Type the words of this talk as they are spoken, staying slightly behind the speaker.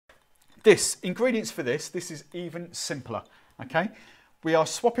Ingredients for this is even simpler, okay? We are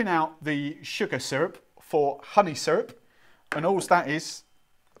swapping out the sugar syrup for honey syrup, and all that is,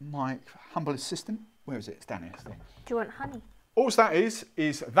 my humble assistant, where is it? It's down here. Do you want honey? All that is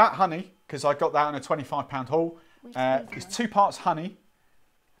that honey, because I got that on a £25 haul. It's 2 parts honey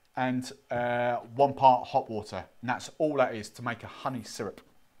and 1 part hot water, and that's all that is to make a honey syrup.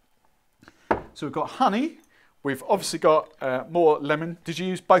 So we've got honey. We've obviously got more lemon. Did you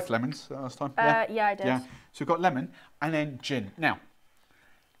use both lemons last time? Yeah, I did. Yeah. So we've got lemon and then gin. Now,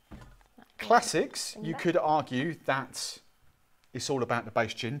 classics, you could argue that it's all about the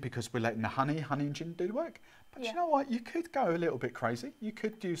base gin because we're letting the honey and gin do the work. But you know what? You could go a little bit crazy. You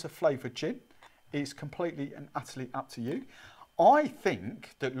could use a flavoured gin. It's completely and utterly up to you. I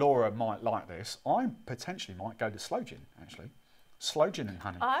think that Laura might like this. I potentially might go to slow gin, actually. Slow gin and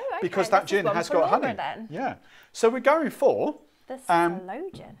honey. Oh, okay. Because that gin has got honey. Then. Yeah. So we're going for the slow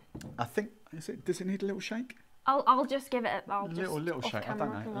gin. I think does it need a little shake? I'll just give it a little shake. I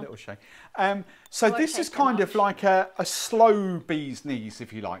don't know, a little shake. So this is kind of like a slow bee's knees,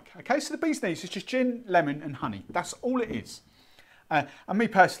 if you like. Okay, so the bee's knees is just gin, lemon, and honey. That's all it is. And me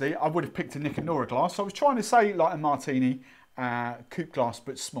personally, I would have picked a Nick and Nora glass. I was trying to say like a martini. Coupe glass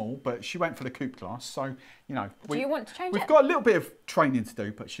but small, but she went for the coupe glass, so you know. Do you want to change it? We've got a little bit of training to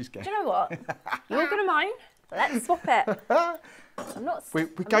do, but she's getting. Do you know what? You're gonna mind. Let's swap it.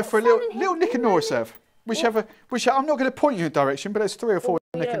 We go for a little Nick and Nora serve. Whichever. I'm not going to point you in a direction, but there's 3 or 4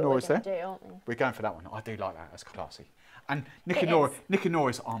 Nick and Noras there. We're going for that one. I do like that. That's classy. And Nick and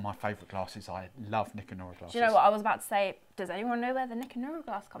Nora's are my favourite glasses. I love Nick and Nora glasses. Do you know what I was about to say? Does anyone know where the Nick and Nora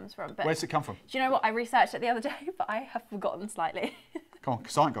glass comes from? But where's it come from? Do you know what? I researched it the other day, but I have forgotten slightly. Come on,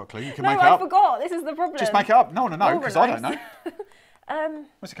 because I ain't got a clue. You can make it up. No, I forgot. This is the problem. Just make it up. No one will know, because I don't know.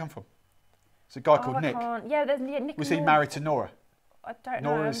 Where's it come from? It's a guy called Nick. Yeah, there's Nick. Was he married to Nora? I don't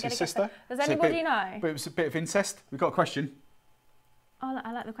know. Nora is his sister? Does anybody know? But it was a bit of incest. We've got a question. Oh,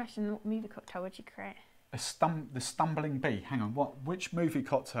 I like the question. What movie cocktail would you create? The stumbling bee. Hang on. Which movie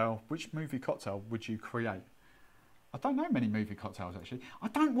cocktail would you create? I don't know many movie cocktails actually. I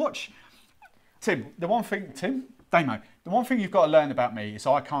don't watch. Damo, the one thing you've got to learn about me is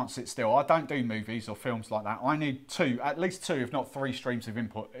I can't sit still. I don't do movies or films like that. I need at least two, if not 3 streams of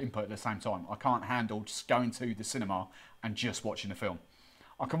input at the same time. I can't handle just going to the cinema and just watching a film.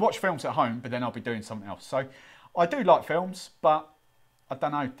 I can watch films at home, but then I'll be doing something else. So I do like films, but I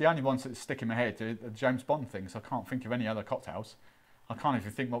don't know. The only ones that stick in my head are the James Bond things. I can't think of any other cocktails. I can't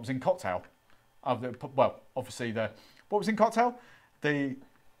even think what was in Cocktail. Well, obviously what was in Cocktail?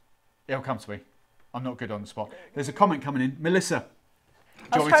 It'll come to me. I'm not good on the spot. There's a comment coming in. Melissa.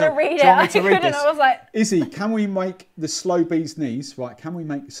 I was trying to read it. I couldn't. I was like... Izzy, can we make the slow bee's knees? Right, can we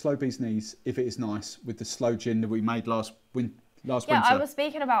make slow bee's knees, if it is nice, with the slow gin that we made last winter? Yeah, I was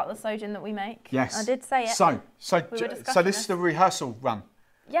speaking about the slow gin that we make. Yes. I did say it. So this is the rehearsal run?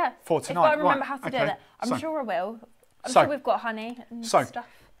 Yeah. For tonight? If I remember how to do it. I'm sure I will. I'm sure we've got honey and stuff.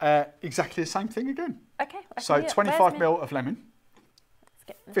 Exactly the same thing again. Okay. So 25 ml of lemon.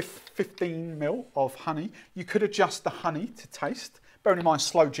 15 ml of honey. You could adjust the honey to taste. Bearing in mind,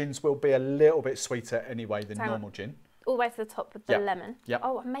 slow gins will be a little bit sweeter anyway than normal gin. All the way to the top with the lemon. Yeah.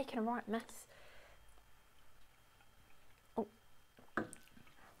 Oh, I'm making a right mess. Oh,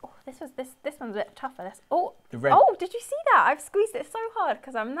 this one's a bit tougher. Oh, did you see that? I've squeezed it so hard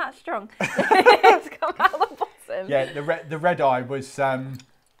because I'm that strong. It's come out the bottom. Yeah, the red eye was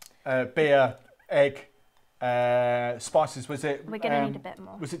beer, egg. Spices, was it? We're going to need a bit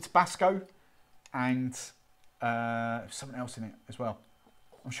more. Was it Tabasco and something else in it as well?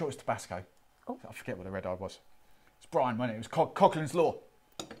 I'm sure it's Tabasco. Oh. I forget what the red eye was. It's Brian, wasn't it? It was Coughlin's Law.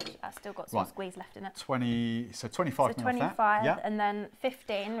 I've still got some squeeze left in it. 25 so ml 25 that. and then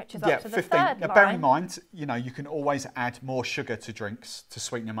 15, which is up to the 15. third Now, line. bear in mind, you know, you can always add more sugar to drinks to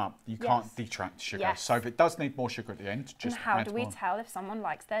sweeten them up. You can't detract sugar. Yes. So if it does need more sugar at the end, just and how add do we more. tell if someone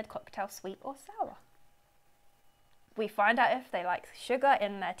likes their cocktail sweet or sour? We find out if they like sugar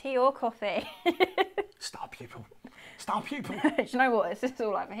in their tea or coffee. Star pupil. Star pupil. Do you know what? It's just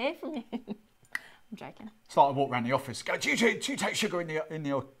all over here from you. I'm joking. It's like I walk around the office. Go, do you take sugar in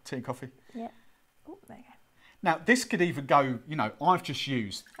your tea and coffee? Yeah. Oh, there you go. Now this could even go. You know, I've just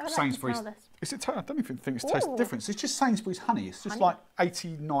used Sainsbury's. Like to smell this. Is it? I don't even think it's tastes different. It's just Sainsbury's honey. It's just like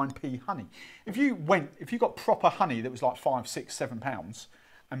 89p honey. If you got proper honey that was like £5, £6, £7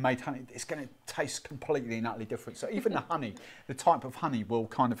 and made honey, it's going to taste completely and utterly different. So even the honey, the type of honey will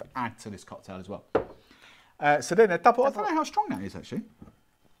kind of add to this cocktail as well. So then a double. I don't know how strong that is actually.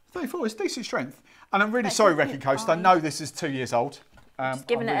 34, it's decent strength. And I'm really sorry, Wrecking Coast. I know this is 2 years old. Just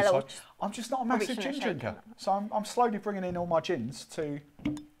giving it a little. I'm just not a massive gin drinker. So I'm slowly bringing in all my gins to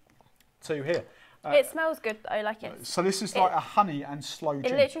 2 here. It smells good though, like it. So this is like a honey and slow gin.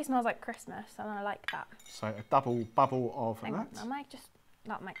 It literally smells like Christmas, and I like that. So a double bubble of that. I might just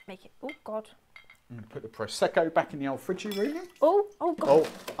make it. Oh God. I'm going to put the prosecco back in the old fridge room. Oh God. Oh,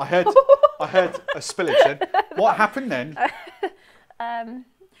 I heard a spillage then. What happened then? Do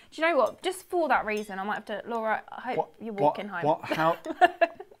you know what? Just for that reason, I might have to. Laura, I hope you're walking home. What? How?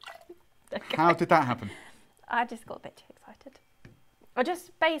 Okay. How did that happen? I just got a bit too excited. I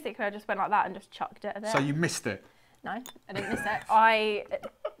just went like that and just chucked it there. So you missed it? No, I didn't miss it. I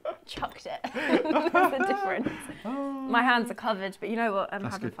chucked it. That's the difference. My hands are covered, but you know what? I'm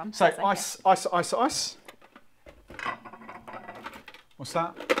having fun. So okay. ice. What's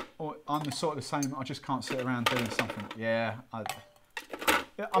that? Oh, I'm the sort of the same. I just can't sit around doing something. Yeah, I'm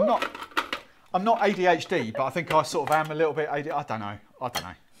not ADHD, but I think I sort of am a little bit ADHD. I don't know.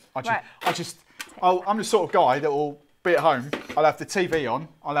 I'm the sort of guy that will be at home. I'll have the TV on.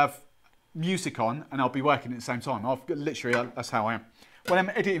 I'll have music on, and I'll be working at the same time. That's how I am. When I'm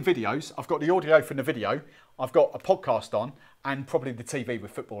editing videos, I've got the audio from the video, I've got a podcast on, and probably the TV with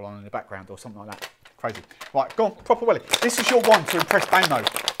football on in the background or something like that. Crazy. Right, go on, proper welly. This is your one to impress Damo.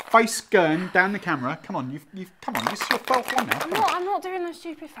 Face gurn down the camera. Come on, come on. This is your 12th one now. I'm not doing the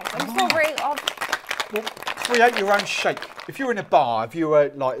stupid face. I'm sorry. Well, create your own shake. If you're in a bar, if you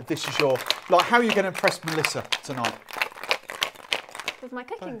were like, this is your, like, how are you going to impress Melissa tonight? With my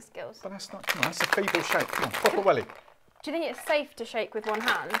cooking skills. But that's not, come on, that's a feeble shake. Come on, proper welly. Do you think it's safe to shake with one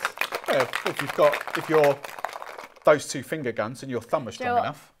hand? Yeah, if you're those 2 finger guns and your thumb are strong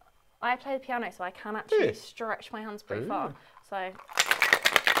enough. I play the piano, so I can actually stretch my hands pretty far. So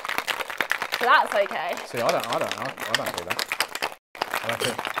that's okay. See, I don't do that.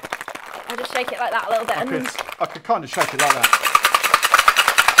 I'll just shake it like that a little bit. I could kind of shake it like that.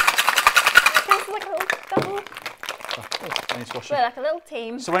 It's like a little double. We're like a little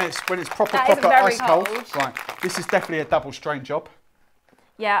team. So when it's proper very ice cold, right? This is definitely a double strain job.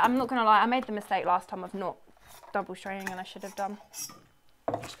 Yeah, I'm not gonna lie. I made the mistake last time of not double straining, and I should have done.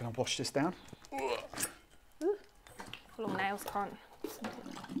 I'm just gonna wash this down. Ooh. Long nails can't.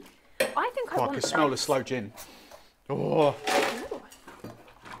 I think I can smell the slow gin. Oh. Ooh.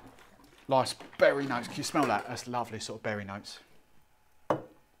 Nice berry notes. Can you smell that? That's lovely sort of berry notes.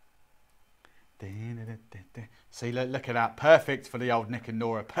 See, look at that. Perfect for the old Nick and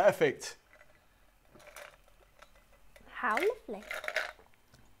Nora. Perfect. How lovely.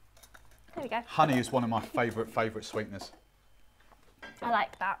 There we go. Honey is one of my favourite sweeteners. I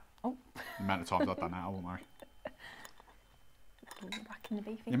like that. Oh. The amount of times I've done that, I won't worry. Back in the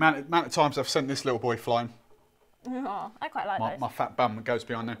beefy. The amount of times I've sent this little boy flying. Oh, I quite like those. My fat bum goes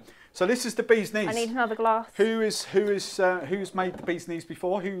behind there. So this is the bee's knees. I need another glass. Who's made the bee's knees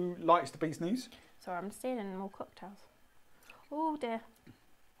before? Who likes the bee's knees? Sorry, I'm stealing more cocktails. Oh dear.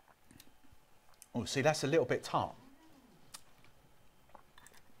 Oh, see, that's a little bit tart.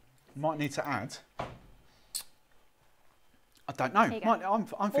 Might need to add. I don't know.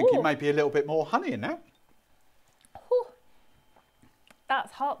 I'm thinking maybe a little bit more honey in that. Ooh.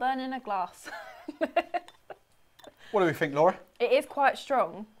 That's heartburn in a glass. What do we think, Laura? It is quite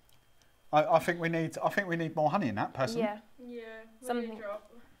strong. I think we need more honey in that, personally. Yeah. Yeah. Something. I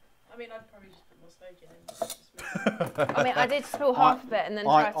mean, I'd probably just put more smoke in. I mean, I did spill half of it and then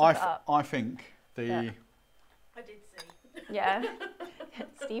try to top it up. I think the. Yeah. I did see. Yeah.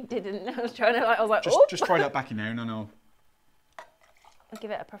 Steve didn't. I was like, just try that back in there, and then I'll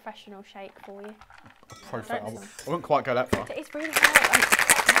give it a professional shake for you. I wouldn't quite go that far. It is really hard.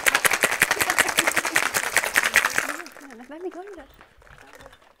 Let me go there.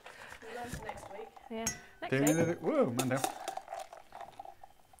 We'll learn for next week. Yeah. Next week. Whoa, man down.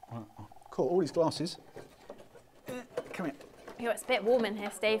 Right, I'll caught all these glasses. Come here. Yo, it's a bit warm in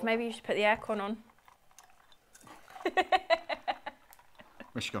here, Steve. Maybe you should put the aircon on.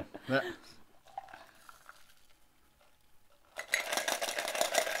 Where's she gone? There.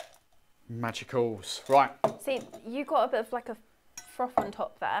 Magicals. Right. See, you got a bit of like a froth on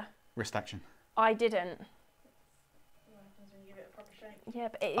top there. Wrist action. I didn't. What happens when you give it a proper shake? Yeah,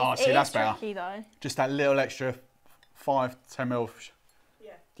 but it Oh, is, see, it that's is better. tricky though. Just that little extra 5-10 mil.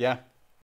 Yeah. Yeah.